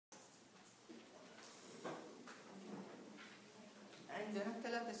عندنا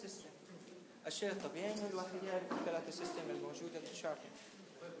 3 سيستم. الشيء الطبيعي انه الواحد يعرف ال3 سيستم الموجوده في الشارتنج.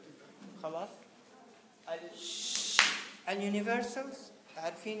 خلاص؟ اليونيفرسالز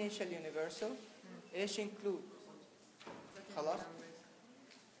عارفين ايش اليونيفرسال؟ ايش انكلود؟ خلاص؟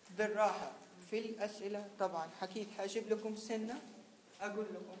 بالراحه في الاسئله طبعا حكيت حاجيب لكم سنه اقول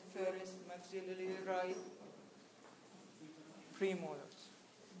لكم فيرست ماكسيلري رايت بريمولرز.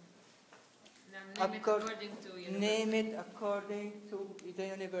 name it according to the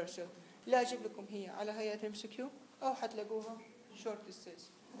universal. لا اجيب لكم هي على هيئه ام سي كيو او حتلاقوها شورت استيز.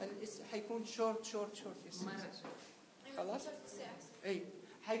 حيكون شورت خلاص؟ اي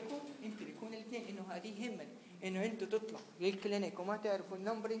حيكون يمكن يكون الاثنين انه هذه يهمني انه انتم تطلعوا للكلينيك وما تعرفوا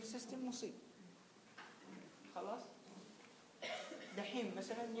النمبرينج سيستم مصيبه. خلاص؟ دحين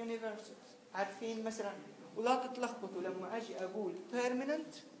مثلا يونيفرسال عارفين مثلا ولا تتلخبطوا لما اجي اقول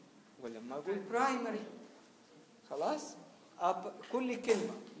بيرمننت ولما اقول برايمري. خلاص؟ كل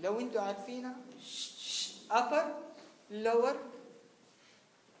كلمه لو انتم عارفينها upper lower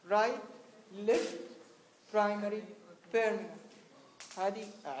right left primary permanent هذه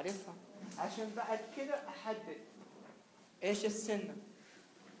اعرفها عشان بعد كده احدد ايش السنه.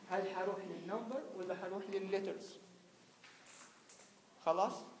 هل حروح للنمبر ولا حروح للليترز؟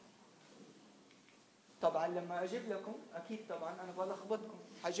 خلاص؟ طبعا لما اجيب لكم اكيد طبعا انا بلخبطكم.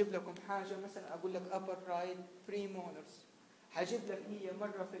 حجيب لكم حاجه مثلا اقول لك upper right premolars. حجيب لك هي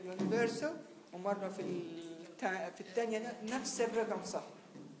مره في اليونيفرسال ومره في الثانيه نفس الرقم صح.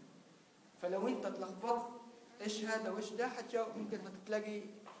 فلو انت تلخبطت ايش هذا وايش ده حتجاوب ممكن هتلاقي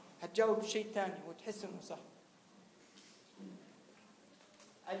حتجاوب شيء ثاني وتحس انه صح.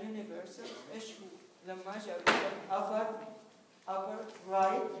 اليونيفرسال ايش هو؟ لما اجي اقول لك upper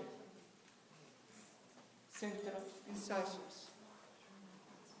right central incisors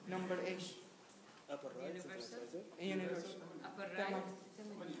number ايش؟ upper right universal upper right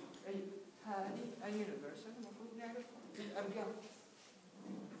اي هذه اليونيفرسال المفروض نعرف الارقام.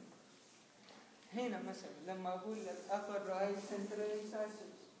 هنا مثلا لما اقول لك upper right central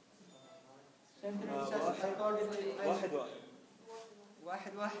incisors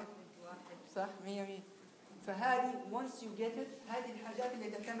واحد صح 100 فهذه once you get it هذه الحاجات اللي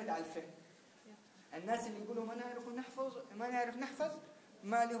تعتمد على الفهم. الناس اللي يقولوا ما نعرف نحفظ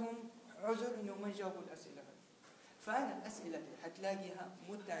ما لهم عذر انهم ما يجاوبوا الاسئله. فانا اسئلتي حتلاقيها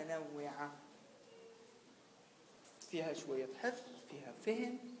متنوعه فيها شويه حفظ فيها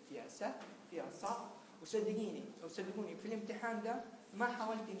فهم فيها سهل فيها صعب. وصدقوني في الامتحان ده ما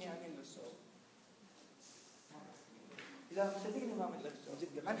حاولت اني اعمل له الصعوبه. لا صدقني ما عملت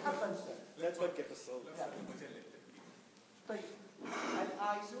الصعوبه. انا حاطه السؤال لا تفكر في الصعوبه. طيب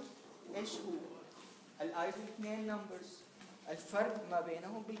الايزو ايش هو؟ الايزو 2 نمبرز. الفرق ما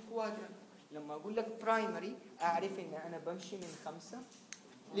بينهم بالكوادرنت. لما اقول لك برايمري اعرف ان انا بمشي من 5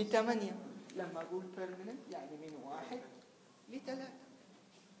 ل 8. لما اقول بيرمننت يعني من 1 ل 3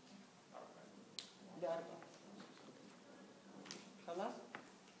 ل 4. خلاص؟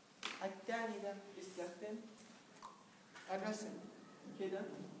 الثاني ده بيستخدم الرسم كده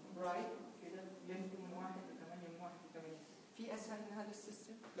رايت كده لينك من 1 ل 8 من 1 ل 8. في اسهل من هذا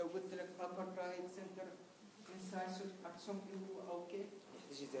السيستم؟ لو قلت لك upper right center incisor هترسم لي هو او كيف؟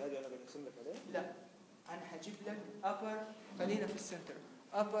 تيجي زي هذه انا برسم لك عليه؟ لا انا حجيب لك upper خلينا في السنتر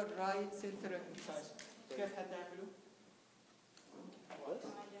upper right center incisor. كيف هتعملوا؟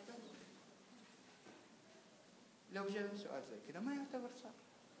 لو جاء سؤال زي كده ما يعتبر صعب.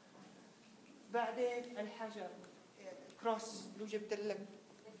 بعدين الحاجة كروس. لو جبت لك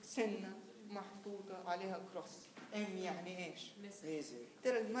سنة محطوطة عليها كروس ام يعني ايش؟ ميزي.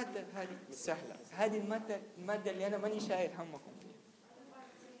 ترى المادة هذه سهلة. هذه المادة اللي انا ماني شايل همكم فيها.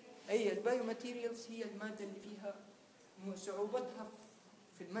 اي البايو ماتيريالز هي المادة اللي فيها صعوبتها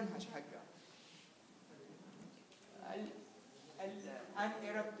في المنهج حقها. الان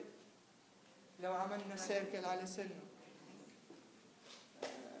ايربتيك لو عملنا سيركل على سنة.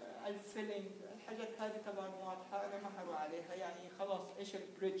 الفيلينج الحاجات هذه طبعا واضحة أنا ما حروح عليها يعني خلاص إيش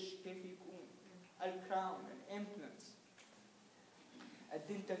البريدج كيف يكون. الكراون الامبلانتس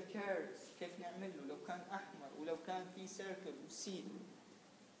الدنتال كيرز كيف نعمل له لو كان أحمر ولو كان في سيركل وسيل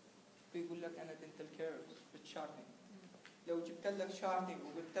بيقول لك أنا دنتال كيرز بالشارتنج. لو جبت لك شارتنج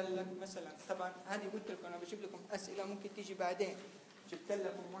وقلت لك مثلا طبعا هذه قلت لكم أنا بجيب لكم أسئلة ممكن تيجي بعدين. جبت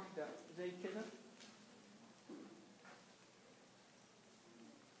لكم واحدة زي كده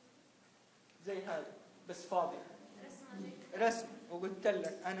زي هذا بس فاضي رسم وقلت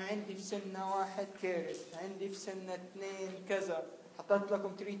لك انا عندي في سنه 1 كيرس عندي في سنه 2 كذا. حطيت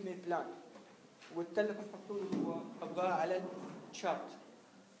لكم تريتمنت بلان وقلت لكم حطوا له ابغاه على الشارت.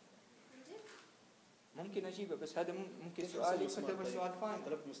 ممكن اجيبه بس هذا ممكن سؤال يكتب السؤال فاين.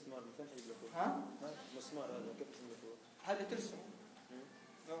 طلبت مسمار من فين حيجيب لك؟ ها؟ مسمار هذا كيف اسمه؟ هذا ترسم.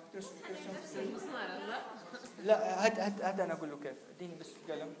 ترسم. مسمار لا. لا هات انا اقول له كيف. اديني بس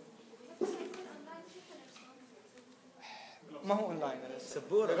قلم. ما هو اونلاين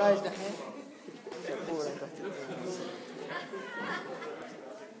سبورة غايز دحين. سبورة تحت.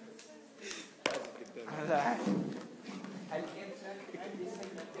 لا عندي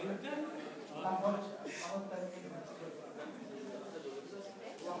سنة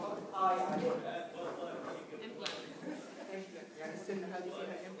يعني السنة هذه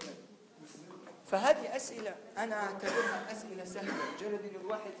فيها إمبلانت. فهذه أسئلة أنا أعتبرها أسئلة سهلة، مجرد إنه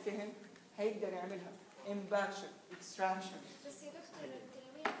الواحد فهم هيقدر يعملها. إمباكشن، إكستراكشن. بس يا دكتور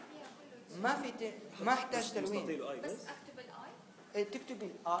التلوين فيها كله ما في ما احتاج تلوين. بس اكتب الاي. تكتبي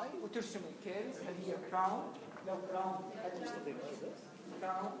الاي وترسم الكيرز اللي هي كراون. لو كراون مستطيل هذا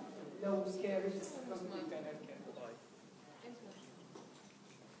كراون، لو كيرز تكتبي بين الكيرز.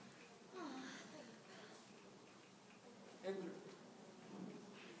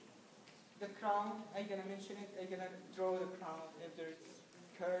 The crown, I'm going to mention it, I'm going to draw the crown. If there's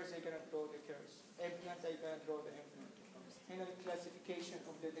curves, I'm going to draw the curves. Implant, I'm going to draw the implant. Here the classification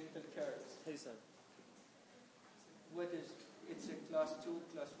of the dental curves. هي سهل. What is, it's a class 2,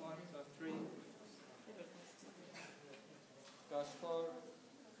 class 1, class 3, class 4.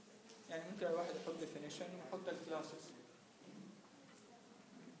 يعني ممكن الواحد يحط definition ويحط الكلاسز.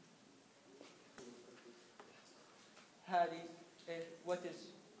 هذه what is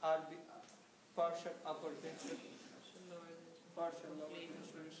RB, partial upper denture, partial lower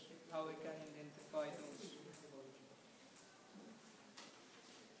dentures, how we can identify those.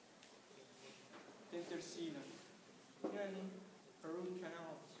 Dental sealant, يعني root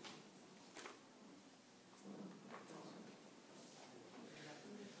canals.